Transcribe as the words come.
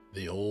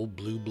The old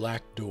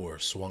blue-black door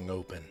swung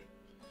open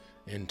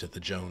into the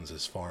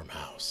Joneses'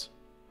 farmhouse.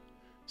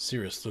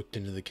 Cirrus looked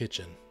into the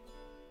kitchen.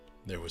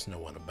 There was no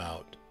one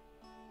about.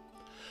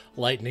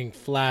 Lightning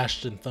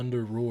flashed and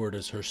thunder roared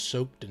as her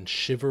soaked and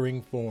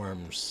shivering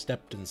form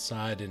stepped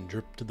inside and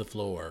dripped to the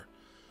floor,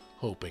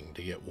 hoping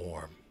to get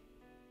warm.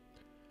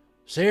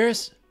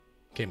 "Cirrus,"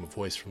 came a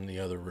voice from the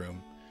other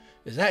room.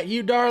 "Is that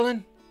you,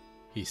 darling?"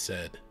 he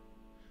said.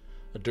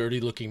 A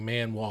dirty-looking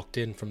man walked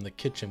in from the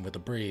kitchen with a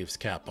Braves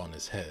cap on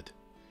his head.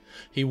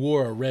 He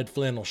wore a red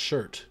flannel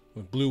shirt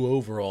with blue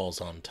overalls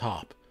on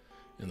top,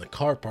 and the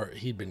car part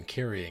he'd been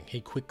carrying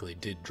he quickly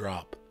did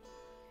drop,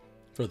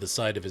 for the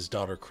sight of his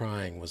daughter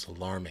crying was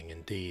alarming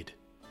indeed.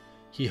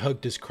 He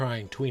hugged his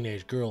crying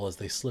teenage girl as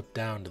they slipped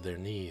down to their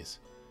knees.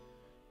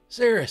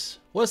 "Cirrus,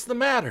 what's the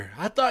matter?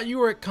 I thought you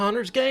were at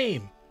Connor's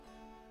game."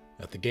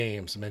 At the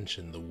games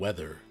mentioned, the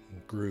weather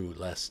grew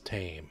less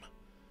tame.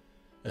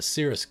 As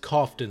Cirrus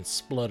coughed and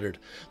spluttered,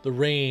 the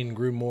rain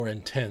grew more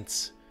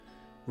intense.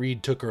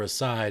 Reed took her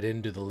aside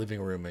into the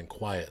living room and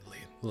quietly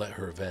let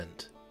her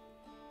vent.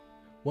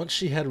 Once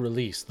she had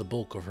released the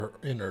bulk of her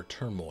inner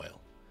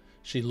turmoil,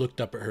 she looked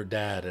up at her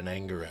dad and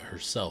anger at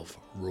herself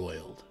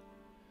roiled.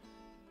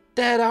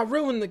 "Dad, I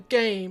ruined the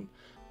game.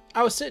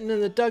 I was sitting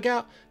in the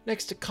dugout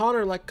next to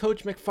Connor like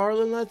Coach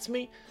McFarland lets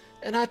me,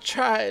 and I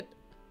tried."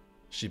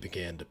 She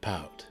began to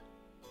pout.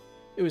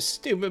 "It was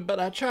stupid, but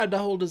I tried to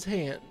hold his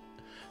hand.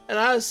 And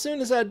as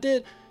soon as I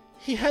did,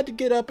 he had to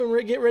get up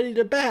and get ready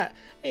to bat,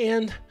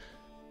 and—"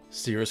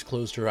 Cirrus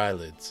closed her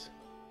eyelids.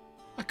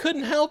 "I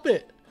couldn't help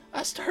it.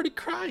 I started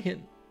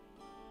crying."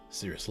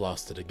 Cirrus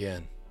lost it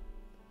again.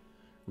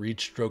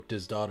 Reed stroked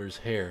his daughter's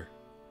hair.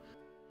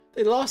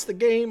 "They lost the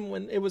game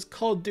when it was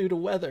called due to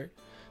weather.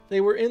 They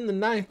were in the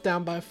ninth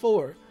down by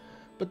 4,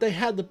 but they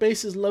had the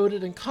bases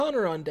loaded and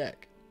Connor on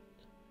deck."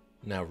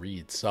 Now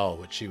Reed saw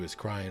what she was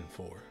crying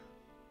for.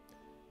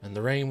 "And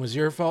the rain was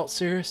your fault,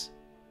 Cirrus?"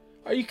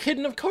 "Are you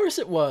kidding? Of course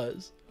it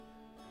was."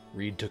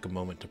 Reed took a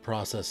moment to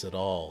process it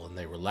all, and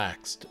they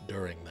relaxed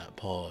during that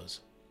pause.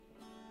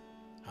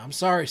 "I'm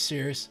sorry,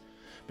 Cirrus,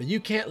 but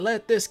you can't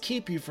let this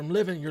keep you from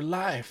living your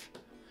life.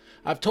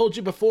 I've told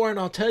you before and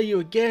I'll tell you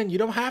again, you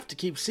don't have to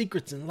keep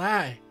secrets and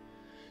lie.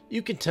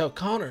 You can tell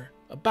Connor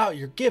about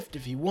your gift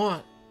if you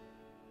want."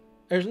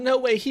 "There's no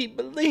way he'd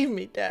believe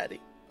me, Daddy."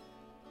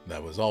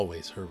 That was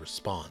always her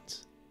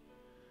response.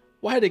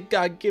 "Why did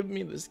God give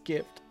me this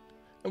gift?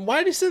 And why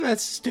did he send that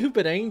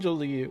stupid angel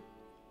to you?"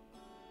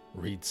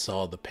 Reed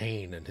saw the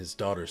pain in his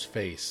daughter's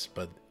face,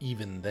 but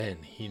even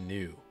then he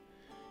knew.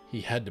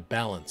 He had to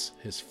balance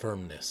his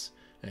firmness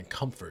and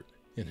comfort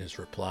in his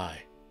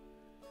reply.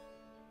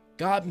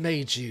 "God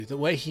made you the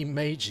way he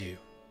made you.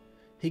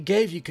 He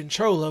gave you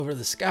control over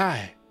the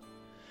sky.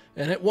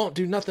 And it won't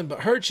do nothing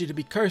but hurt you to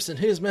be cursing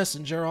his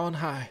messenger on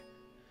high.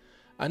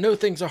 I know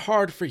things are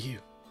hard for you.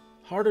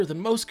 Harder than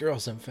most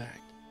girls, in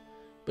fact.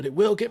 But it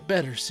will get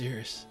better,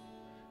 Cirrus.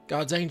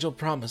 God's angel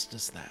promised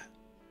us that."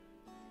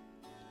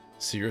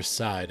 Cirrus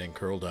sighed and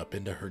curled up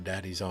into her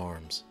daddy's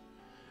arms,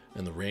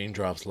 and the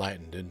raindrops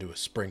lightened into a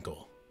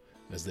sprinkle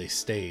as they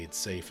stayed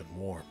safe and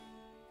warm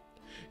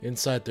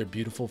inside their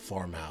beautiful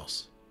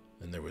farmhouse,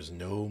 and there was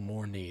no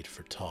more need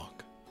for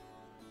talk,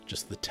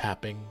 just the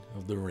tapping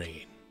of the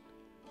rain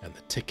and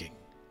the ticking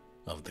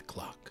of the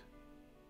clock.